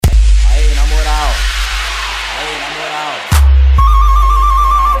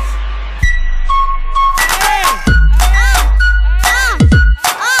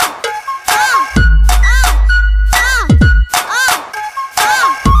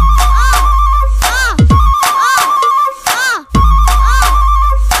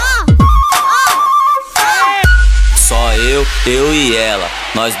Eu e ela,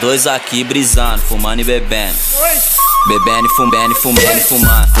 nós dois aqui brisando, fumando e bebendo. Bebendo e fumando,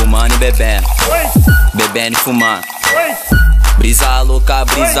 fumando e bebendo. Bebendo e fumando. Brisa louca,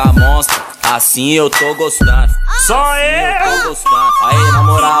 brisa monstra, assim eu tô gostando. Só eu tô gostando. Aí, na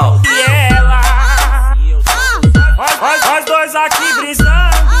moral. e ela, nós dois aqui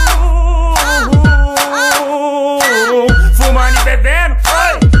brisando, fumando e bebendo,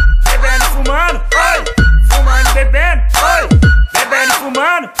 bebendo e fumando, fumando e bebendo, bebendo e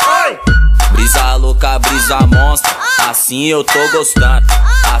fumando. Brisa louca, brisa monstra, assim eu tô gostando.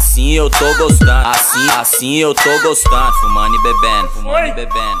 Assim eu tô gostando, assim eu tô gostando. Fumando e bebendo,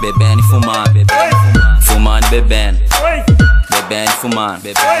 bebendo e fumando, fumando e bebendo, bebendo e fumando,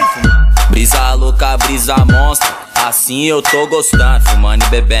 Brisa louca, brisa monstra, assim eu tô gostando. Fumando e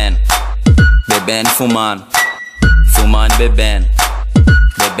bebendo, bebendo e fumando, fumando e bebendo,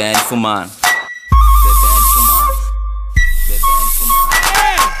 bebendo e fumando.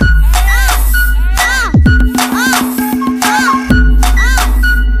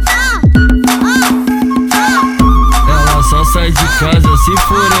 Sai de casa se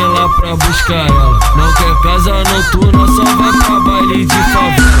forem lá pra buscar ela. Não quer casa noturna, só vai pra baile de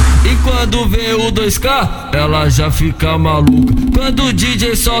favela. E quando vê o 2K, ela já fica maluca. Quando o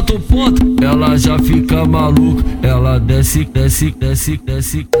DJ solta o ponto, ela já fica maluca. Ela desce, desce, desce,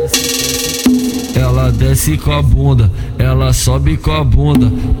 desce, desce. Ela desce com a bunda, ela sobe com a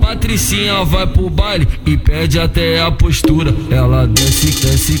bunda. Patricinha vai pro baile e perde até a postura. Ela desce,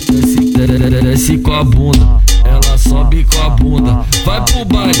 desce, desce, desce com a bunda. Ela sobe com a bunda, vai pro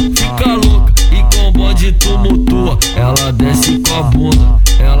baile, fica louca e com o bonde tumultua. Ela desce com a bunda,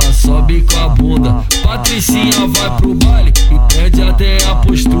 ela sobe com a bunda. Patricinha vai pro baile e perde até a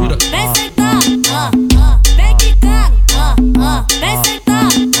postura. Vem sentando, vem quicando, vem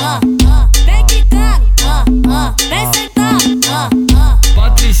sentando, vem quicando, vem sentando.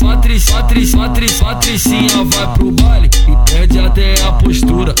 Patricinha vai pro baile e perde até a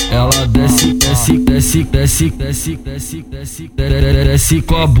postura. Ela desce, desce, desce, desce, desce, desce, desce, desce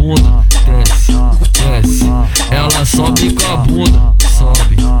com a bunda. Desce, desce. Ela sobe com a bunda.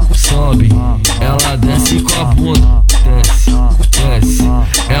 Sobe, sobe. Ela desce com a bunda. Desce, desce.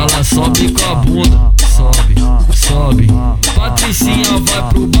 Ela sobe com a bunda. Sobe, sobe. Patricinha vai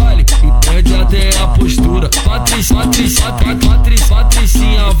pro baile e perde até a postura. Patricinha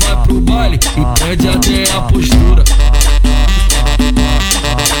vai pro baile e perde até a postura.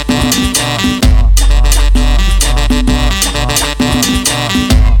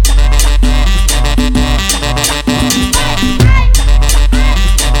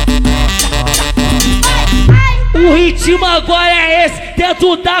 O ritmo agora é esse,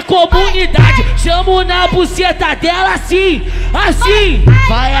 dentro da comunidade. Chamo na buceta dela assim, assim.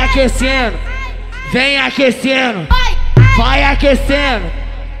 Vai aquecendo, vem aquecendo, vai aquecendo.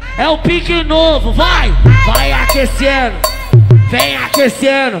 É o pique novo, vai aquecendo, vem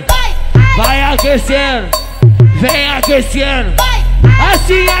aquecendo, vai aquecendo, vem aquecendo.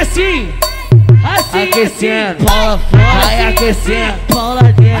 Assim, assim. Assim, aquecendo, bola fora, vai aquecendo, bola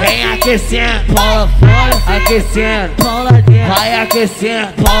dentro, vem aquecendo, bola fora, aquecendo, bola dentro, vai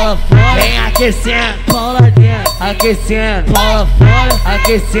aquecendo, bola fora, vem aquecendo, bola dentro, aquecendo, bola fora,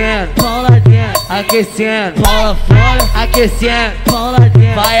 aquecendo, bola dentro, aquecendo, bola fora, aquecendo, bola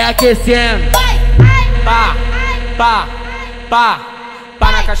dentro, vai aquecendo. Pá, pá, pá,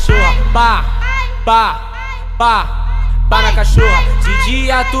 pá na cachorra, pá, pá, pá. Pá na cachorra, de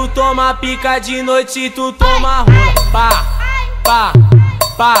dia tu toma pica, de noite tu toma rola. Pá, pá,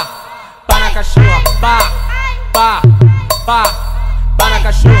 pá, pá na cachorra, pá, pá, pá, pá na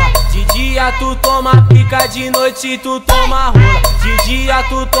cachorra. De dia tu toma pica, de noite tu toma rola. De dia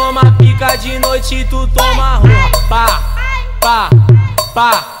tu toma pica, de noite tu toma rola. Pá, pá,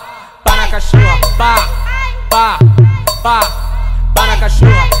 pá, pá na cachorra, pá, pá, pá. Pá na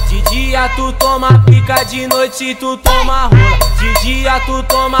cachorra, de dia tu toma pica, de noite tu toma rola. De dia tu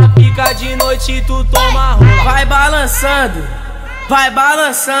toma pica, de noite tu toma rola. Vai balançando, vai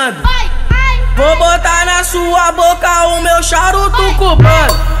balançando. Vou botar na sua boca o meu charuto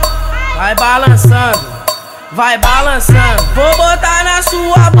cubano. Vai balançando, vai balançando. Vou botar na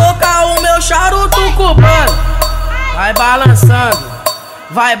sua boca o meu charuto cubano. Vai balançando,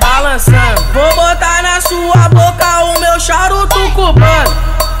 vai balançando. Vou botar na sua boca o meu charuto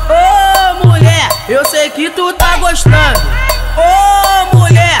cubano. Ô mulher, eu sei que tu tá gostando. Ô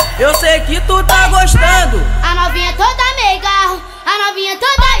mulher, eu sei que tu tá gostando. A novinha toda meiga, a novinha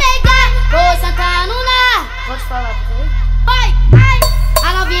toda meiga. Vou sentar no lar. Pode falar, oi.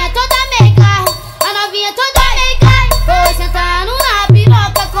 A novinha toda meiga, a novinha toda meiga. Vou sentar no lar,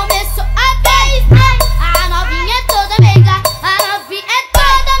 piroca começou a piscar. A novinha toda meiga,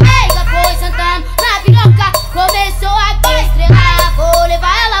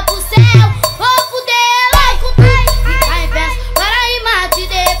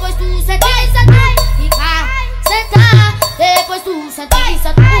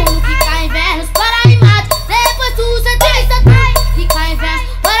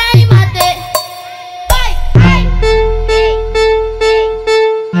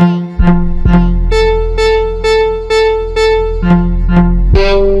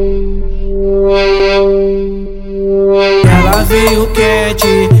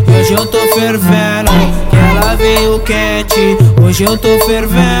 hoje eu tô fervendo, que ela veio quente. Hoje eu tô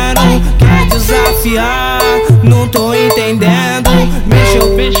fervendo, quer desafiar, não tô entendendo.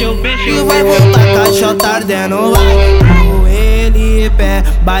 Mexeu, e vai voltar caixota ardendo, vai. Pé,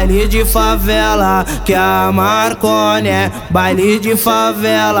 baile de favela, que a Marconi é baile de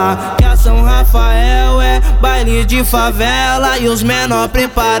favela, que a São Rafael é baile de favela. E os menor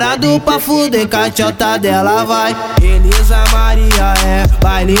preparado pra fuder caixota dela, vai. Elisa Maria é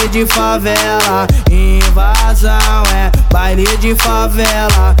baile de favela, invasão é baile de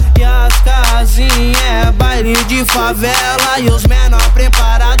favela, e as casinhas é baile de favela. E os menor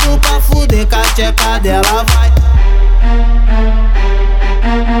preparado pra fuder caixota dela, vai.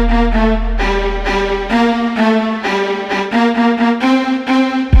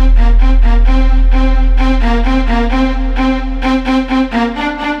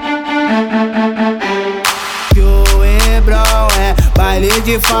 Que o Hebrão é baile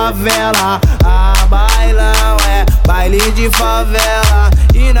de favela, a bailão é baile de favela,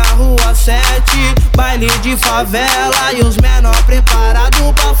 e na rua 7 baile de favela. E os menor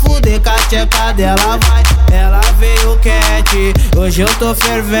preparado pra fuder cacheca dela, vai. Ela veio quente, hoje eu tô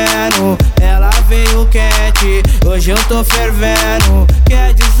fervendo. Ela veio quente, hoje eu tô fervendo.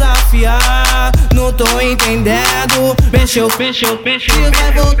 Quer desafiar, não tô entendendo. Mexeu, e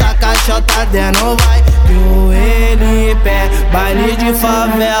vai voltar caixota ardendo, vai. Que o pé, baile de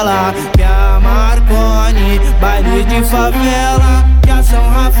favela, que a Marconi, baile de favela, que a São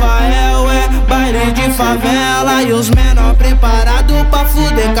Rafael é baile de favela. E os menor preparado pra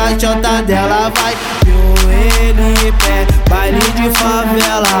fuder caixota dela, vai. Que o pé, baile de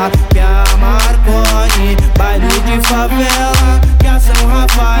favela, que a Marconi, baile de favela, que a São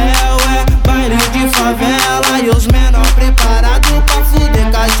Rafael é baile de favela. E os menor preparado pra fuder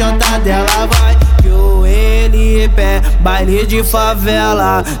caixota dela, vai. Que o pé, baile de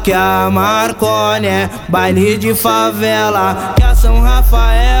favela, que a Marconi é baile de favela, que a São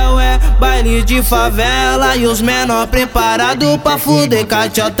Rafael é baile de favela. E os menor preparado pra fuder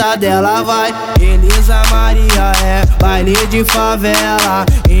caixota dela, vai. Elisa Maria é baile de favela,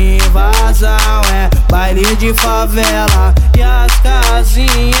 invasão é baile de favela, e as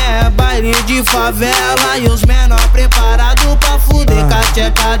casinhas é baile de favela. E os menor preparado pra fuder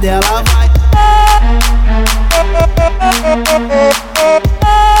cacheca dela, vai.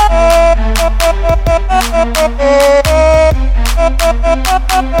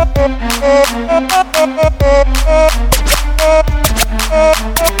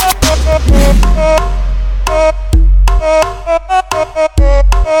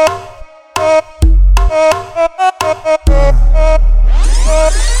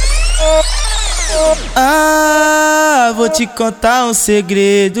 Vou te contar um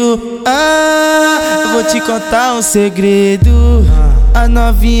segredo. Vou te contar um segredo. A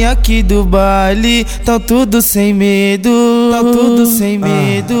novinha aqui do baile tão tudo sem medo, tão tudo sem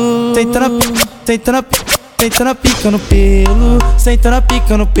medo. Senta na pica no pelo, senta na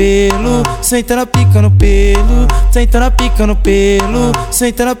pica no pelo, senta na pica no pelo, senta na pica no pelo,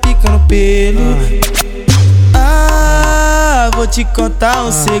 senta na pica no pelo. Vou te contar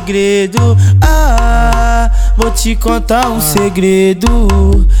um segredo. Vou te contar um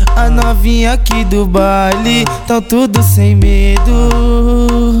segredo. A novinha aqui do baile tão tudo sem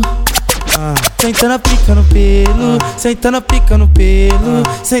medo. Senta na pica no pelo, senta na pica no pelo,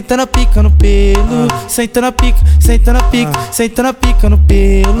 senta na pica no pelo, senta na pica, senta na pica, senta na pica no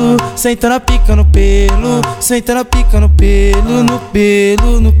pelo, senta na pica no pelo, senta na pica no pelo, no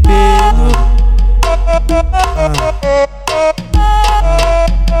pelo, no pelo.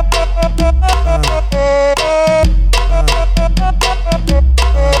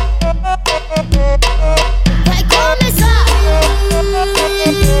 Vai começar.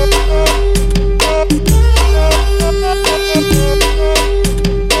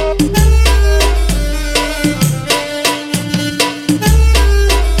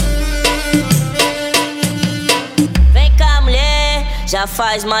 Vem cá, mulher, já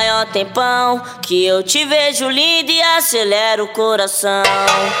faz maior tempão que eu te vejo linda e acelera o coração.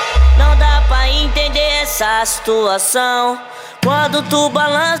 Não dá pra entender essa situação quando tu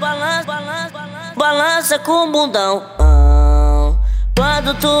balança com o bundão.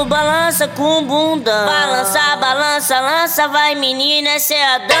 Quando tu balança com o bundão. Balança, balança, lança, vai menina, essa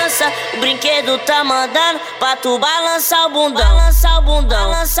é a dança. O brinquedo tá mandando pra tu balançar o bundão. Balançar o bundão,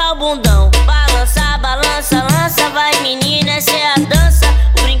 balançar o bundão. Balança, balança, lança, vai menina, essa é a dança.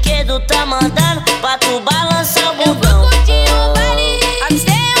 O brinquedo tá mandando pra tu balançar o bundão. Eu vou curtir o baile,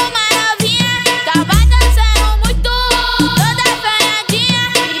 avistei uma novinha, tava dançando muito, toda fanhadinha.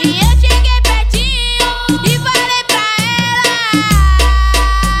 E eu cheguei pertinho e falei pra ela: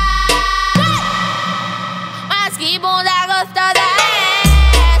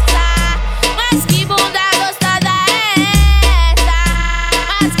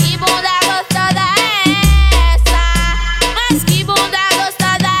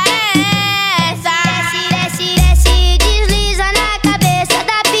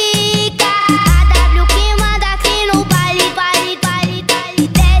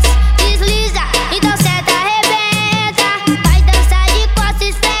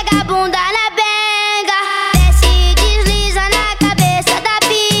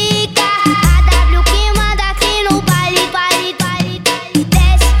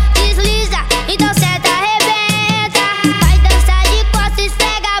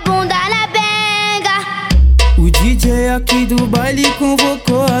 baile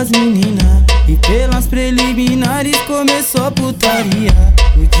convocou as meninas e pelas preliminares começou a putaria.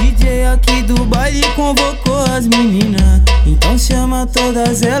 O DJ aqui do baile convocou as meninas, então chama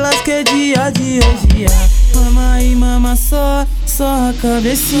todas elas que é dia de hoje. Mama e mama só a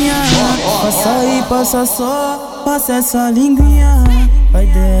cabecinha. Passa aí, passa só, passa essa linguinha. Vai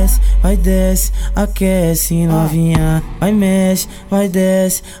desce, aquece novinha. Vai mexe, vai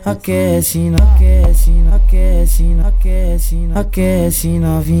desce, aquece, aquece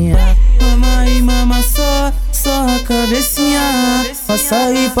novinha. Mama e mama só a cabecinha. Passa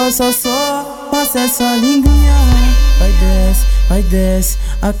aí, passa só, passa essa linguinha. Vai desce,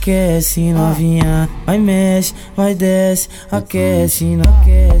 aquece novinha. Vai mexe, vai desce, aquece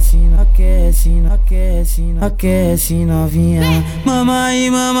novinha. Mama e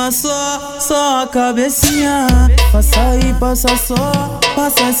mama só a cabecinha. Passa aí, passa só,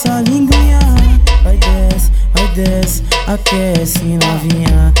 passa essa linguinha. Vai desce, aquece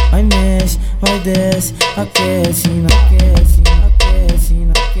novinha. Vai mexe, vai desce, aquece novinha.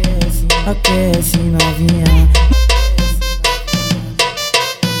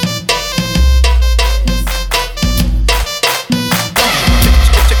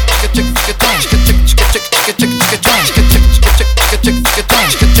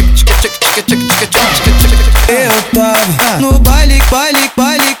 Eu tava no baile,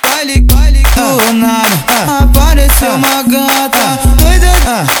 do nada apareceu uma gata doida,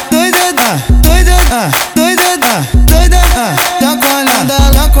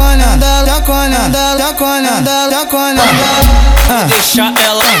 Deixa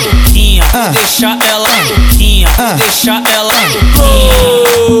ela louquinha, deixa ela louquinha, deixa ela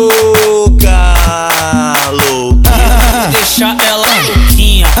louca, louquinha. Deixa ela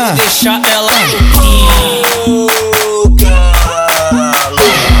louquinha, deixa ela louquinha, louca,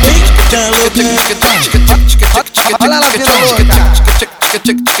 olha ela vira louca.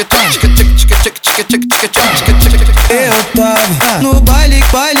 Eu tava no baile,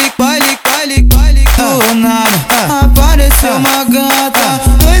 do nada apareceu uma gata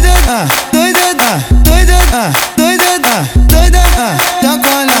doida,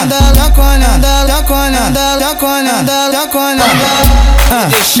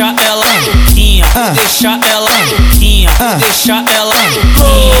 deixa ela louquinha, deixa ela louquinha, deixa ela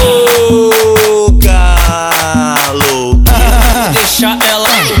louca, louquinha. Deixa ela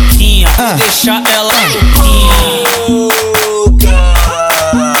louquinha, deixa ela louquinha,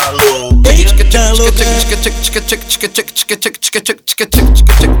 louca,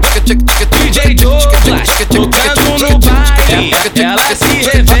 DJ Douglas, tocando no baile, ela se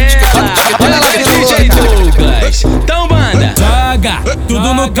revela. Olha lá, DJ Douglas, então manda. Joga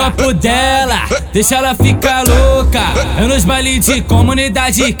tudo no campo dela, deixa ela ficar louca. É nos bailes de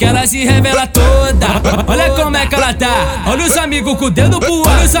comunidade que ela se revela toda. Olha como é que ela tá, olha os amigos com o dedo pro alto.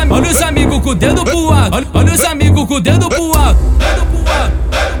 Olha os amigos com o dedo pro alto. Olha os amigos com o dedo pro alto.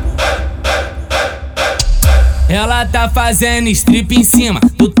 Ela tá fazendo strip em cima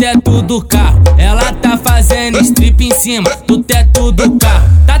do teto do carro. Ela tá fazendo strip em cima do teto do carro.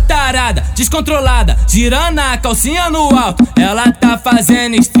 Tá tarada, descontrolada, girando a calcinha no alto. Ela tá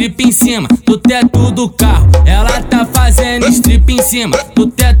fazendo strip em cima do teto do carro. Ela tá fazendo strip em cima do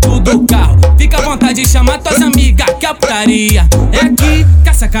teto do carro. Fica à vontade de chamar tuas amigas que a putaria é aqui, que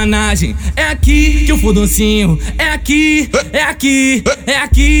a sacanagem é aqui, que o fuduncinho é aqui, é aqui, é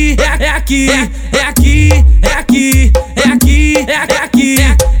aqui, é aqui, é aqui, é aqui, é aqui, é aqui,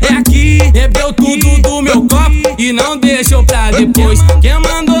 é aqui. Bebeu tudo do meu copo e não deixou pra depois. Quem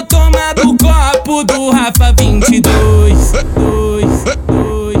mandou tomar do copo do Rafa 22?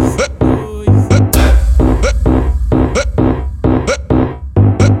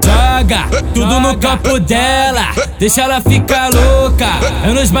 Joga tudo no campo dela, deixa ela ficar louca.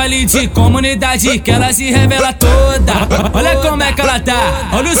 É nos bailes de comunidade que ela se revela toda. Olha como é que ela tá,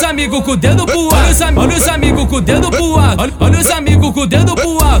 olha os amigos com o dedo pro alto. Olha os amigos com o dedo pro alto. Olha os amigos com o dedo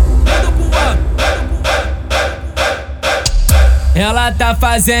pro alto. Ela tá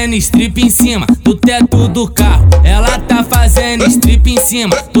fazendo strip em cima do teto do carro. Ela tá fazendo strip em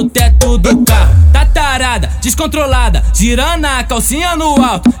cima do teto do carro. Tá tarada, descontrolada, girando a calcinha no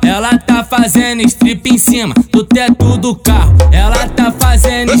alto. Ela tá fazendo strip em cima do teto do carro. Ela tá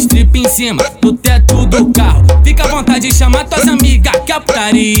fazendo strip em cima do teto do carro. Fica à vontade de chamar tuas amigas que a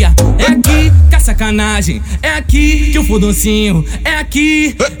putaria é aqui, que a sacanagem é aqui, que o fuduncinho é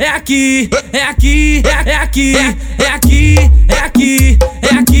aqui, é aqui, é aqui, é aqui, é aqui, é aqui,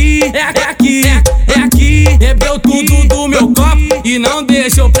 é aqui, é aqui, é aqui. Bebeu tudo do meu copo e não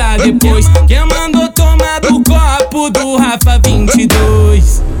deixou pra depois. Quem mandou tomar do copo do Rafa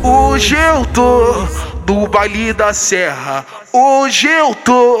 22? Hoje eu tô no baile da serra. Hoje eu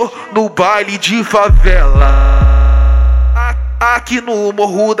tô no baile de favela. Aqui no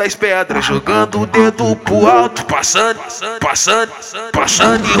Morro das Pedras, jogando o dedo pro alto, passando e roçando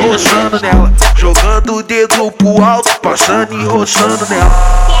nela. Jogando o dedo pro alto, passando e roçando nela.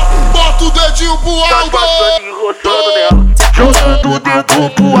 Bota o dedinho pro alto, passando e roçando nela. Jogando o dedo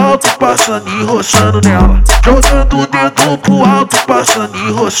pro alto, passando e roçando nela. Jogando o dedo pro alto, passando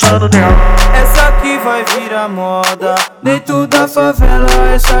e roçando nela. Essa aqui vai virar moda dentro da favela.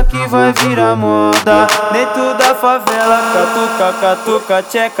 Essa aqui vai virar moda dentro da favela. Catuca, catuca,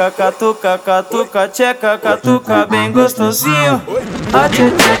 tcheca, catuca, catuca, tcheca, catuca bem gostosinho. A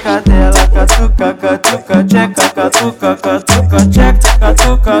tcheca dela, catuca, catuca, tcheca, catuca, catuca, tcheca,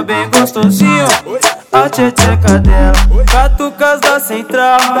 catuca bem gostosinho. A tcheca dela, catucas da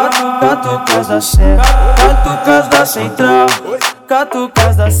central, catucas da serra, catucas da central,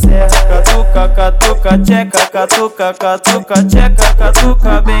 catucas da serra, catuca, catuca, tcheca, catuca, catuca, tcheca,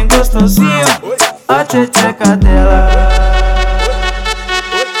 catuca bem gostosinho. A tcheca dela.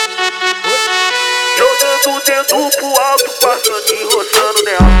 Jogando o dedo pro alto, passando e roçando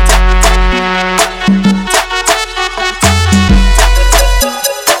nela.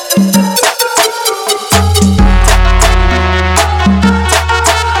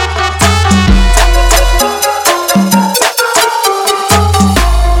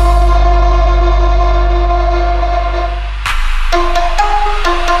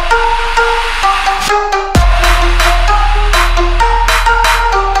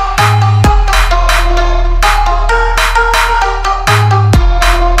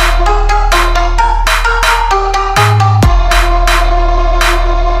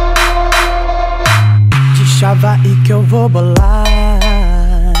 Chava aí que eu vou bolar,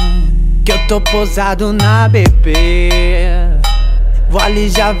 que eu tô posado na BP. Vou ali,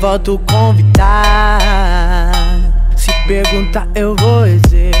 já volto convidar. Se perguntar eu vou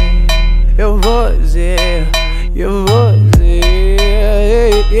dizer, eu vou dizer, eu vou dizer.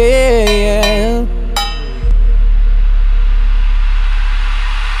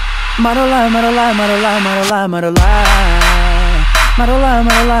 Marolá, marolá, marolá, marolá, marolá. Marolá,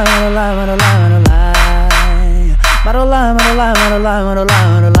 marolá, marolá, marolá, marolá. Marolá, marolá, marolá, marolá,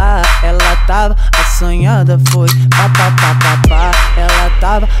 marolá. Ela tava assanhada, foi pá, pá, pá, pá, pá. Ela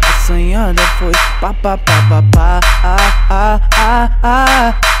tava assanhada, foi pá, pá, pá, pá, pá. Ah, ah, ah,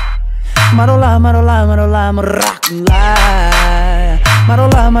 ah. Marolá, marolá, marolá, marolá.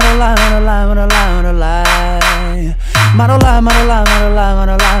 Marolá, marolá, marolá, marolá, marolá. Marolá, marolá, marolá,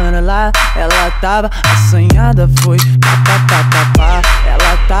 marolá, marolá. Ela tava assanhada, foi pá, pá, pá, pá, pá.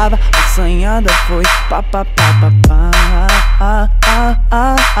 Ela tava assanhada, foi pá, pá, pá, pá, pá. Ah, ah,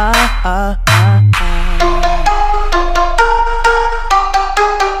 ah, ah, ah, ah,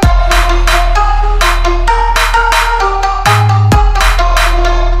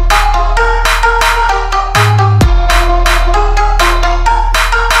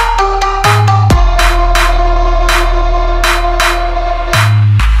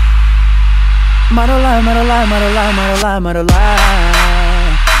 Marolá, marolá, marolá, marolá, marolá.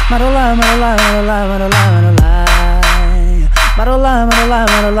 Marolá, marolá, marolá, marolá, marolá. Marolá, marolá,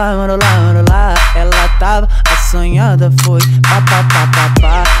 marolá, marolá, marolá. Ela tava assanhada, foi pá, pá, pá, pá,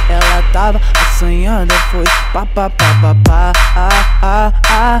 pá. Ela tava assanhada, foi pá, pá, pá, pá, pá. Ah, ah,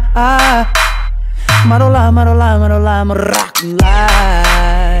 ah, ah. Marolá, marolá, marolá, marolá.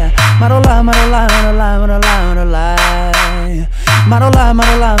 Marolá, marolá, marolá, marolá, marolá. Marolá,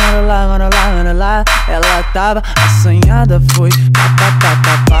 marolá, marolá, marolá, marolá. Ela tava assanhada, foi pá, pá, pá,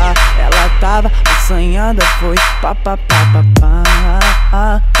 pá, pá. Ela tava assanhada, foi pá, pá, pá, pá, pá. Ah,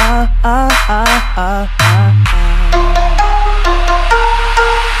 ah, ah, ah, ah, ah, ah.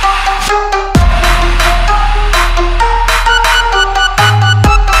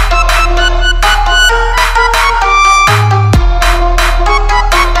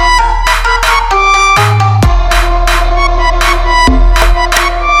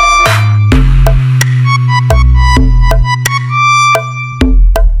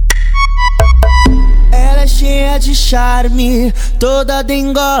 De charme, toda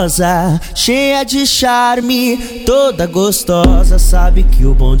dengosa, cheia de charme, toda gostosa, sabe que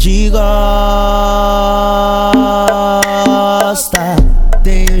o bonde gosta,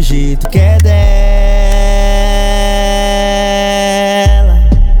 tem o jeito que é dela,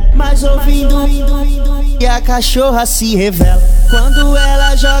 mas ouvindo e a cachorra se revela, quando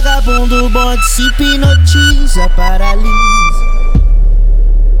ela joga a bunda o bonde se hipnotiza, paralisa.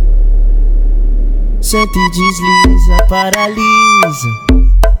 Senta e desliza, paralisa.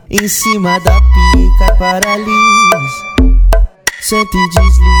 Em cima da pica, paralisa. Senta e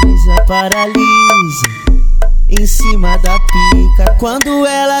desliza, paralisa. em cima da pica. Quando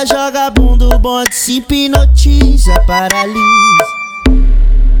ela joga bunda, o bonde se hipnotiza, paralisa.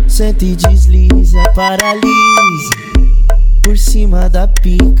 Senta e desliza, paralisa. Por cima da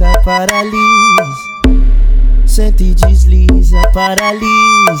pica, paralisa. Senta e desliza,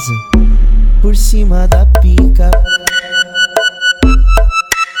 paralisa. Por cima da pica.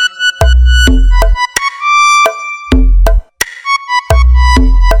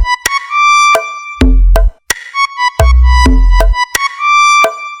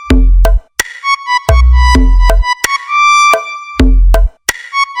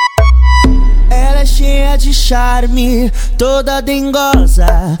 Cheia de charme, toda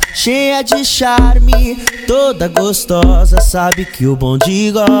dengosa, cheia de charme, toda gostosa, sabe que o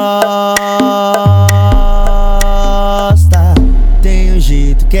bonde gosta. Tem um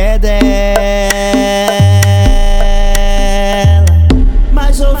jeito que é dela,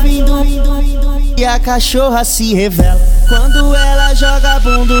 mas ouvindo e a cachorra se revela. Quando ela joga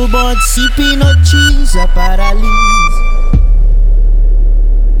bunda, o bonde se hipnotiza, paralisa.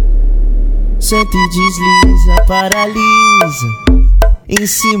 Senta e desliza, paralisa. Em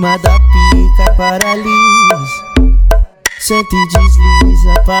cima da pica, paralisa. Senta e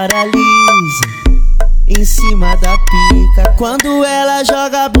desliza, paralisa. Em cima da pica. Quando ela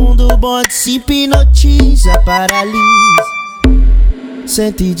joga bunda, o bonde se hipnotiza, paralisa.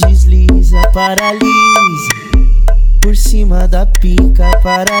 Senta e desliza, paralisa. Por cima da pica,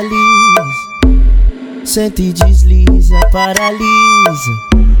 paralisa. Senta e desliza,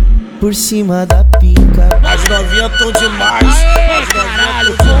 paralisa. Por cima da pica. As novinhas tão demais. As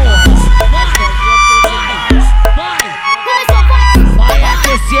novinhas tão demais. Vai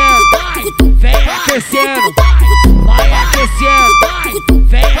aquecendo, vem aquecendo. Vai aquecendo,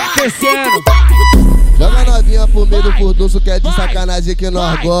 vem aquecendo. Joga novinha pro meio do furdunço que é de sacanagem que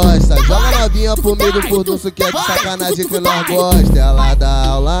nós gosta. Joga novinha pro meio do furdunço que é de sacanagem que nós gosta. Ela dá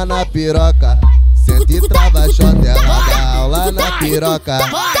aula na piroca. Senta e trava xota, ela dá aula na piroca.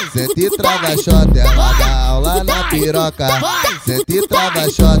 Senta e trava xota, ela dá aula na piroca. Senta e trava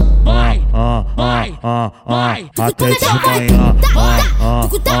xota. Até de manhã,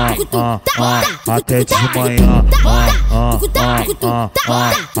 até de manhã,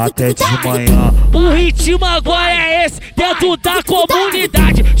 até de manhã. O ritmo agora é esse, dentro da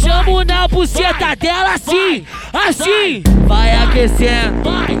comunidade. Chamo na buceta dela assim, assim. Vai aquecendo,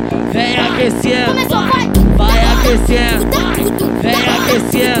 vem aquecendo. Vai aquecendo, vem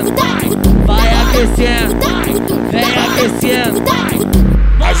aquecendo. Vai aquecendo, vem aquecendo.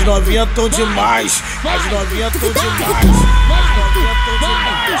 As novinhas tão demais. As novinhas tão demais. As novinhas tão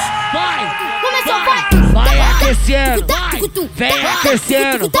demais. Vai aquecendo, vem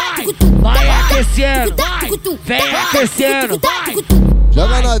aquecendo. Vai aquecendo, vem aquecendo.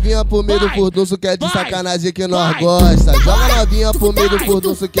 Joga novinha pro meio do furdunço que é de sacanagem que nós gosta. Joga novinha pro meio do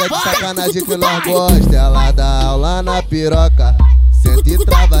furdunço que é de sacanagem que nós gosta. Ela dá aula na piroca. Senta e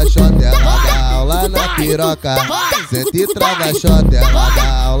trava xota, ela dá aula na piroca. Senta e trava xota, ela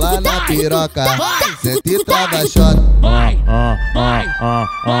dá aula na piroca. Senta e trava xota.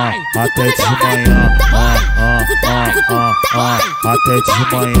 Até de manhã, até de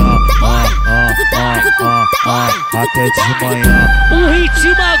manhã, até de manhã. O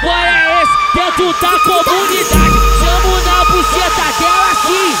ritmo agora é esse, dentro da comunidade. Chamo na buceta dela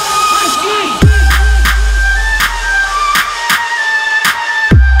assim, assim.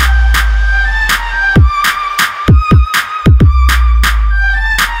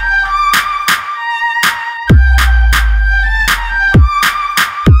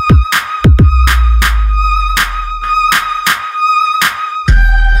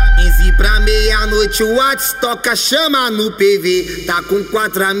 Meia-noite o Whats toca, chama no PV. Tá com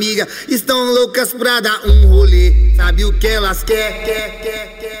 4 amigas, estão loucas pra dar um rolê. Sabe o que elas quer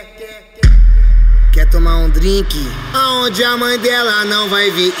tomar um drink, aonde a mãe dela não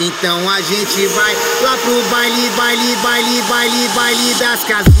vai ver. Então a gente vai lá pro baile das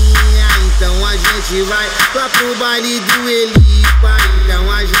casinhas. Então a gente vai lá pro baile do Elipa.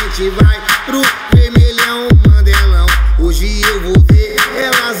 Então a gente vai pro vermelhão, Mandelão. Hoje eu vou ver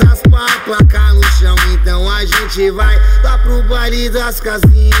elas raspar a placa no chão. Então a gente vai lá pro baile das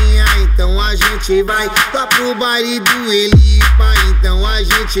casinhas. Então a gente vai lá pro baile do Elipa. Então a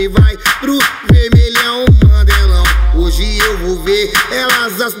gente vai pro vermelhão, Mandelão. Hoje eu vou ver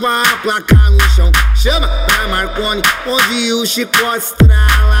elas raspar a placa no chão. Chama pra Marconi, onde o chicote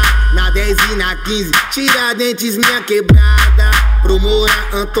estrala. Na 10 e na 15, Tiradentes, minha quebrada. Promora,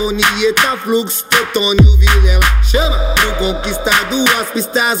 Antonieta, Fluxo, Totônio, Vilela. Chama pro Conquista, 2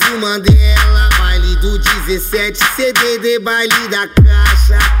 pistas, o Mandela. Baile do 17, CDD, baile da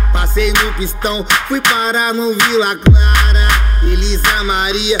caixa. Passei no pistão, fui parar no Vila Clara, Elisa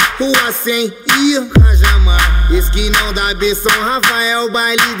Maria, Rua 100 e Rajamar. Esquinão da B, São Rafael,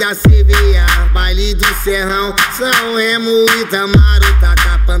 baile da CVA, baile do Serrão, São Remo, Itamar,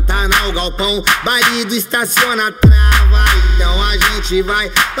 Taca, Pantanal, Galpão, baile do Estaciona Trava. Então a gente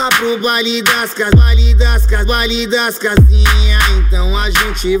vai lá pro baile das casas, baile das casas, baile das casinhas. Então a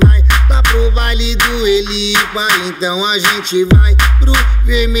gente vai lá pro baile do Elipa. Então a gente vai pro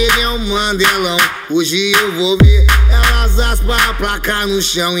Vermelhão Mandelão. Hoje eu vou ver elas aspar a placa no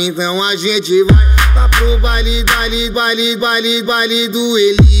chão. Então a gente vai lá pro baile do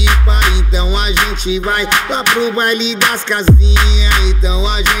Elipa. Então a gente vai lá pro baile das casinhas. Então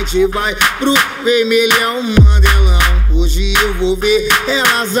a gente vai pro Vermelhão Mandelão. Hoje eu vou ver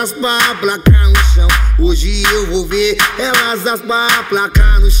elas aspar a placa no chão. Hoje eu vou ver elas aspar a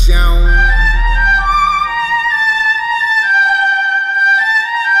placa no chão.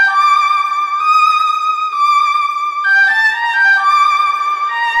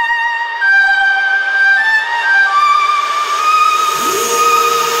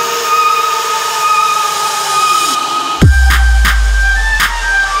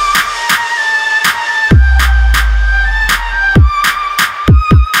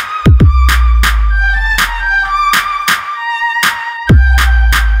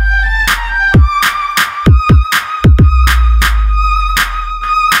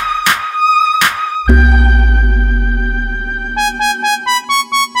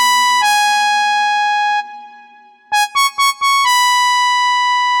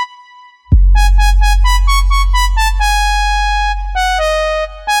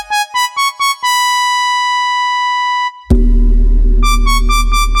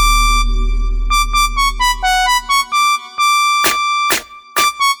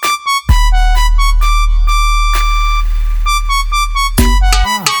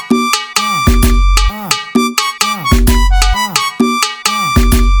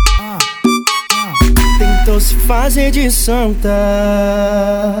 Se fazer de santa,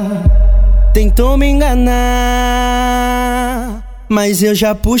 tentou me enganar, mas eu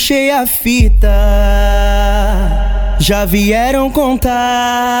já puxei a fita, já vieram contar.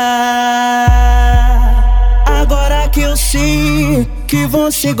 Agora que eu sei que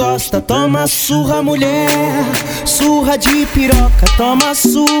você gosta, toma surra, mulher, surra de piroca, toma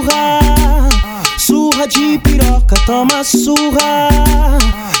surra, surra de piroca, toma surra,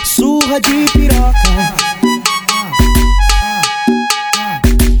 surra de piroca.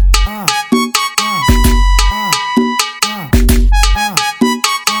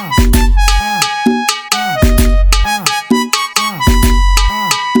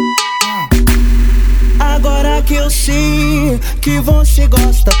 Que você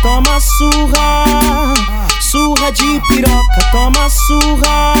gosta, toma surra, surra de piroca, toma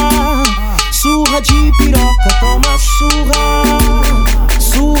surra, surra de piroca, toma surra,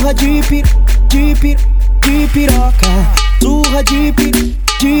 surra de piroca, surra de piroca,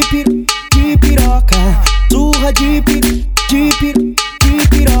 surra de piroca.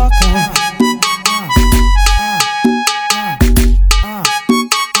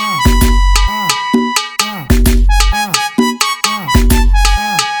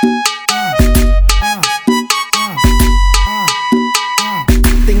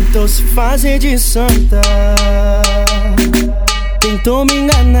 Tentou se fazer de santa, tentou me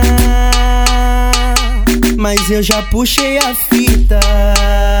enganar, mas eu já puxei a fita,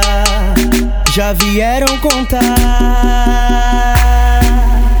 já vieram contar.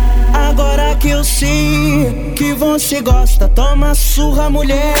 Agora que eu sei que você gosta, toma surra,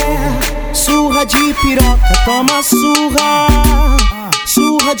 mulher, surra de piroca, toma surra,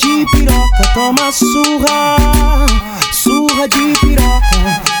 surra de piroca, toma surra, surra de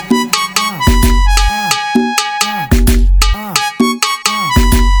piroca.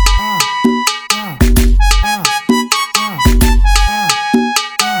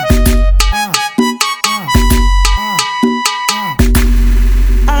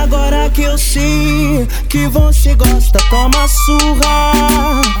 Agora que eu sei que você gosta, toma surra,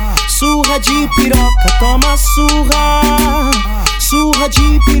 surra de piroca, toma surra, surra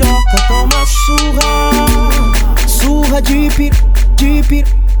de piroca, toma surra, surra de piroca,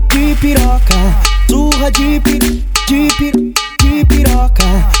 surra de piroca,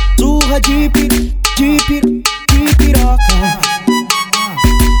 surra de piroca.